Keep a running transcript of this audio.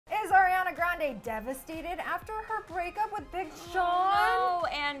Grande devastated after her breakup with Big Sean? Oh,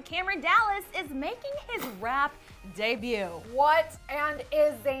 and Cameron Dallas is making his rap debut. What? And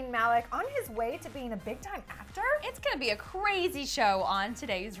is Zayn Malik on his way to being a big-time actor? It's gonna be a crazy show on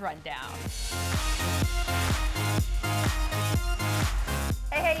today's Rundown.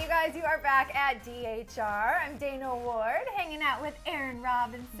 Hey, you guys, you are back at DHR. I'm Dana Ward, hanging out with Aaron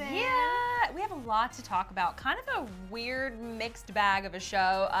Robinson. Yeah, we have a lot to talk about. Kind of a weird mixed bag of a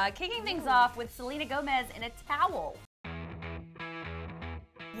show. Kicking things off with Selena Gomez in a towel.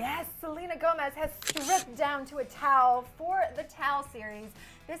 Yes, Selena Gomez has stripped down to a towel for the Towel series.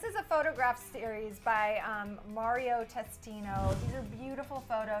 This is a photograph series by Mario Testino. These are beautiful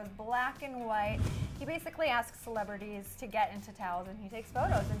photos, black and white. He basically asks celebrities to get into towels and he takes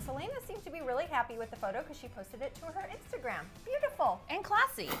photos. And Selena seems to be really happy with the photo because she posted it to her Instagram. Beautiful. And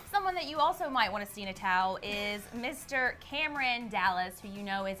classy. Someone that you also might want to see in a towel is Mr. Cameron Dallas, who you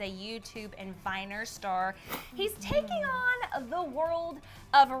know is a YouTube and Viner star. He's taking on the world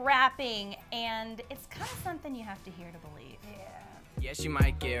of rapping, and it's kind of something you have to hear to believe. Yeah, she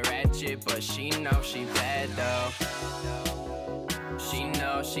might get ratchet, but she knows she bad though. She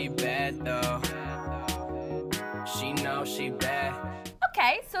knows she bad though. She knows she bad.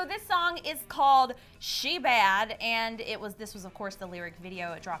 Okay, so this song is called She Bad, and this was of course the lyric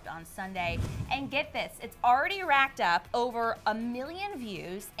video. It dropped on Sunday. And get this, it's already racked up over 1 million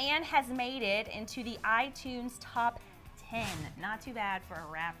views and has made it into the iTunes top 10. Not too bad for a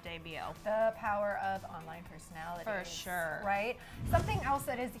rap debut. The power of online personality. For sure. Right? Something else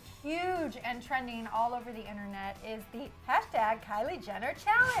that is huge and trending all over the internet is the hashtag Kylie Jenner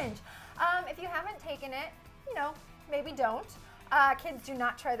challenge. If you haven't taken it, you know, maybe don't. Kids, do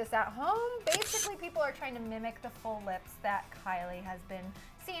not try this at home. Basically, people are trying to mimic the full lips that Kylie has been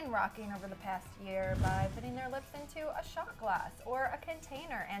seen rocking over the past year by putting their lips into a shot glass or a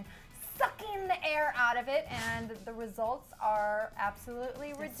container and sucking the air out of it, and the results are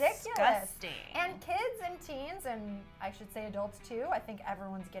absolutely ridiculous. Disgusting. And kids and teens, and I should say adults too, I think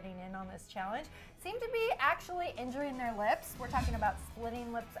everyone's getting in on this challenge, seem to be actually injuring their lips. We're talking about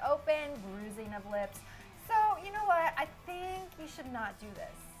splitting lips open, bruising of lips. So, you know what? I think you should not do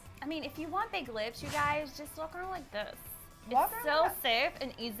this. I mean, if you want big lips, you guys just walk around like this. Walk It's around so safe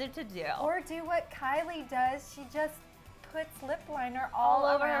and easy to do. Or do what Kylie does. She just puts lip liner all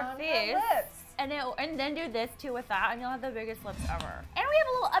over her face. Lips. And then do this too with that, and you'll have the biggest lips ever. And we have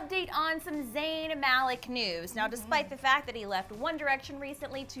a little update on some Zayn Malik news. Now, despite the fact that he left One Direction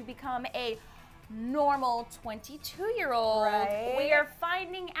recently to become a normal 22-year-old, right, we are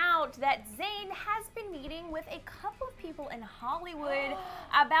finding out that Zayn has been meeting with a couple of people in Hollywood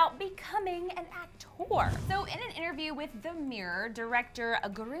about becoming an actor. So in an interview with The Mirror, director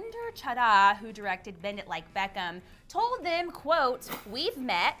Gurinder Chadha, who directed Bend It Like Beckham, told them, quote, "We've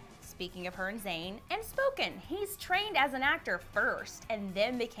met," speaking of her and Zayn, "and spoken. He's trained as an actor first and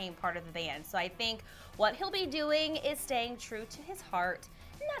then became part of the band. So I think what he'll be doing is staying true to his heart.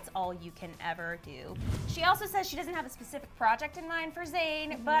 And that's all you can ever do." She also says she doesn't have a specific project in mind for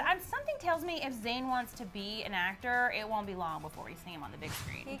Zayn, but something tells me if Zayn wants to be an actor, it won't be long before we see him on the big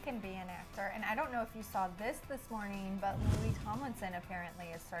screen. He can be an actor, and I don't know if you saw this morning, but Louis Tomlinson apparently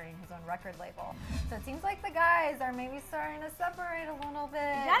is starting his own record label. So it seems like the guys are maybe starting to separate a little bit.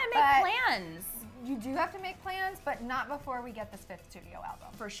 You gotta make plans. You do have to make plans, but not before we get this 5th studio album.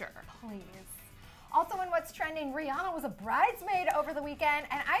 For sure. Please. Also in what's trending, Rihanna was a bridesmaid over the weekend,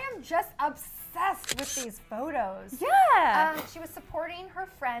 and I am just obsessed with these photos. Yeah. She was supporting her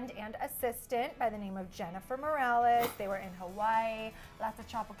friend and assistant by the name of Jennifer Morales. They were in Hawaii, lots of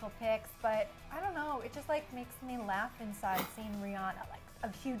tropical pics, but I don't know, it just like makes me laugh inside seeing Rihanna, like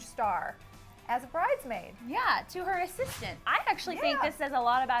a huge star, as a bridesmaid. Yeah, to her assistant. I actually think this says a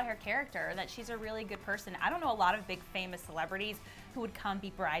lot about her character, that she's a really good person. I don't know a lot of big famous celebrities who would come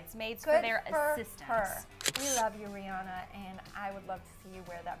be bridesmaids for their assistants. Her. We love you, Rihanna, and I would love to see you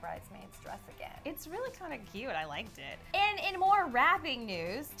wear that bridesmaid's dress again. It's really kind of cute. I liked it. And in more rapping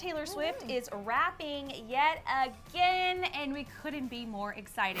news, Taylor Swift is rapping yet again, and we couldn't be more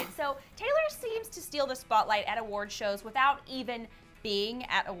excited. So Taylor seems to steal the spotlight at award shows without even being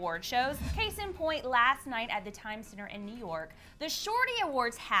at award shows. Case in point, last night at the Times Center in New York, the Shorty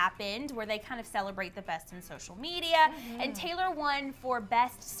Awards happened, where they kind of celebrate the best in social media, and Taylor won for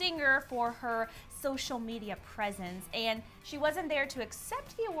Best Singer for her social media presence, and she wasn't there to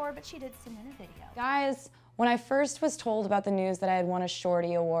accept the award, but she did send in a video. Guys, when I first was told about the news that I had won a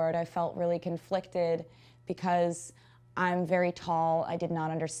Shorty Award, I felt really conflicted because I'm very tall. I did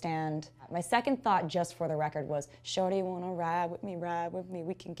not understand. My second thought, just for the record, was, Shorty wanna ride with me,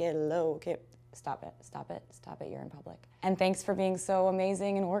 we can get low, stop it, stop it, stop it, you're in public. And thanks for being so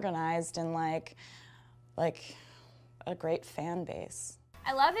amazing and organized and like a great fan base.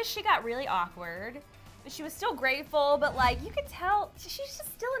 I love that she got really awkward, but she was still grateful, but like you could tell she's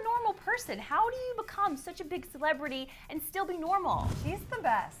just still a normal person. How do you become such a big celebrity and still be normal? She's the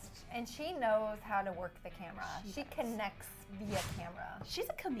best, and she knows how to work the camera. She connects via camera. She's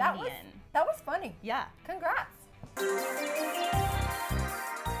a comedian. That was funny. Yeah. Congrats.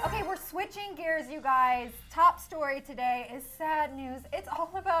 Okay, we're switching gears, you guys. Top story today is sad news. It's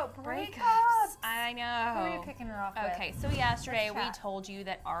all about breakups. I know. Who are you kicking her off with? Okay, so yesterday we chat. told you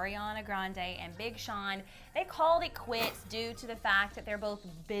that Ariana Grande and Big Sean, they called it quits due to the fact that they're both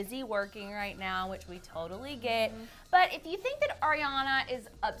busy working right now, which we totally get. But if you think that Ariana is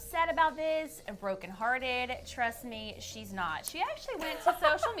upset about this and brokenhearted, trust me, she's not. She actually went to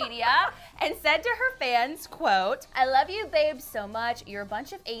social media and said to her fans, quote, "I love you, babes, so much. You're a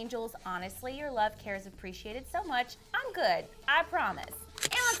bunch of angels. Honestly, your love care is appreciated so much. I'm good. I promise."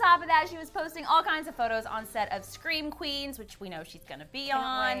 And on top of that, she was posting all kinds of photos on set of Scream Queens, which we know she's gonna be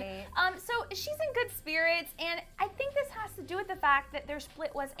on. wait. So she's in good spirits, and I think this has to do with the fact that their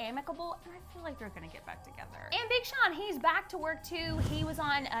split was amicable, and I feel like they're gonna get back together. And Big Sean, he's back to work too. He was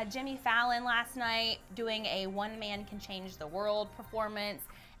on Jimmy Fallon last night doing a One Man Can Change the World performance,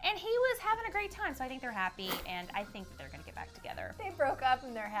 and he was having a great time, so I think they're happy, and I think that they're gonna get back together. They broke up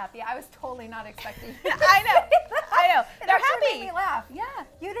and they're happy. I was totally not expecting. I know. It They're actually happy. made me laugh. Yeah.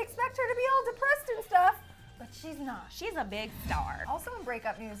 You'd expect her to be all depressed and stuff, but she's not. She's a big star. Also in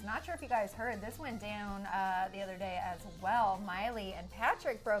breakup news, not sure if you guys heard, this went down the other day as well. Miley and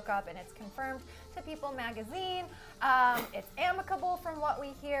Patrick broke up, and it's confirmed to People magazine. It's amicable from what we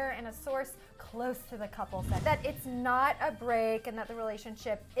hear, and a source close to the couple said that it's not a break and that the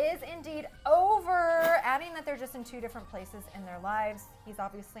relationship is indeed over, adding that they're just in two different places in their lives. He's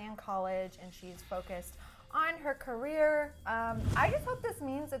obviously in college and she's focused on her career. I just hope this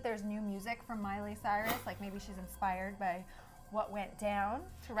means that there's new music from Miley Cyrus, like maybe she's inspired by what went down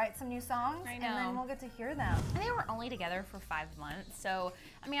to write some new songs, I and know. then we'll get to hear them. And they were only together for 5 months, so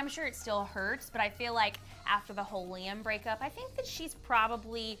I mean, I'm sure it still hurts, but I feel like after the whole Liam breakup, I think that she's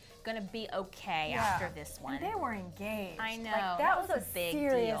probably gonna be okay after this one. And they were engaged. I know. Like, that was a big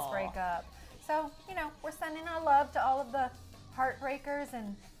serious deal. breakup. So, you know, we're sending our love to all of the heartbreakers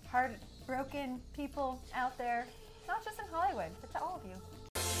and heartbroken people out there, not just in Hollywood, but to all of you.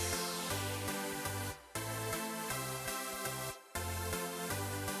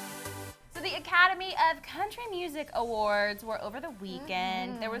 The Academy of Country Music Awards were over the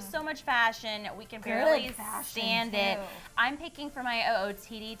weekend. There was so much fashion, we can barely fashion, stand it. too. I'm picking for my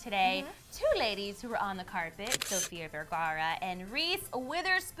OOTD today two ladies who were on the carpet, Sofia Vergara and Reese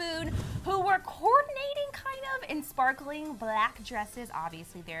Witherspoon, who were coordinating kind of in sparkling black dresses.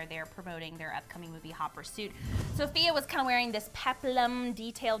 Obviously, they're there promoting their upcoming movie Hot Pursuit. Sophia was kind of wearing this peplum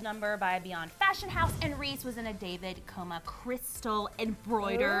detailed number by Beyond Fashion House, and Reese was in a David Coma crystal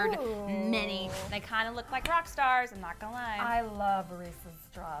embroidered mini. They kind of look like rock stars, I'm not gonna lie. I love Reese's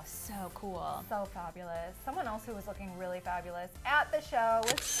dress. So cool. So fabulous. Someone else who was looking really fabulous at the show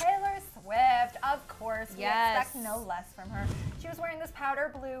was Taylor Swift. Of course, we expect no less from her. She was wearing this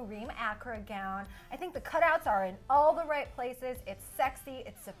powder blue Reem Acra gown. I think the cutouts are in all the right places. It's sexy,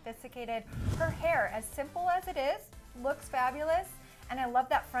 it's sophisticated. Her hair, as simple as it is, looks fabulous. And I love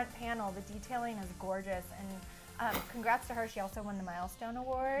that front panel. The detailing is gorgeous. And congrats to her. She also won the Milestone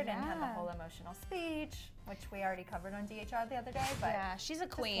Award and had the whole emotional speech, which we already covered on DHR the other day. But yeah, she's a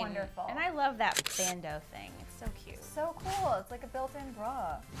queen. Wonderful. And I love that bandeau thing. It's so cute. So cool. It's like a built-in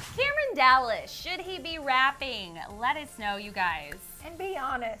bra. Cameron Dallas, should he be rapping? Let us know, you guys. And be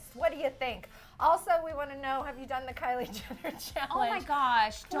honest, what do you think? Also, we want to know, have you done the Kylie Jenner challenge? Oh my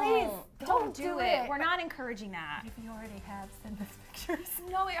gosh, Please, don't do it. We're not encouraging that. If you already have, send us pictures.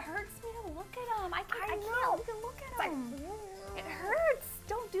 No, it hurts me to look at them. I can't even look at them. It hurts.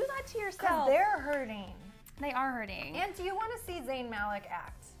 Don't do that to Because yourself. they're hurting. They are hurting. And do you want to see Zayn Malik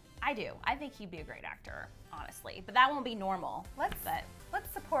act? I do. I think he'd be a great actor, honestly. But that won't be normal.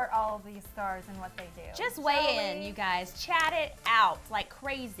 Let's support all of these stars and what they do. Just weigh in, you guys. Chat it out like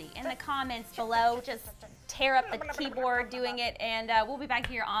crazy in the comments below. Just tear up the keyboard doing it. And we'll be back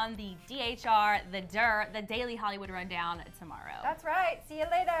here on the DHR, the Daily Hollywood Rundown tomorrow. That's right. See you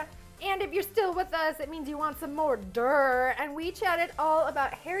later. And if you're still with us, it means you want some more durr. And we chatted all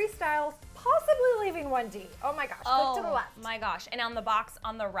about Harry Styles possibly leaving 1D. Oh my gosh, click to the left. Oh my gosh. And on the box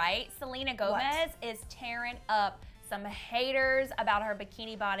on the right, Selena Gomez is tearing up some haters about her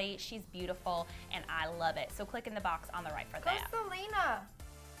bikini body. She's beautiful and I love it. So click in the box on the right for that. Go Selena.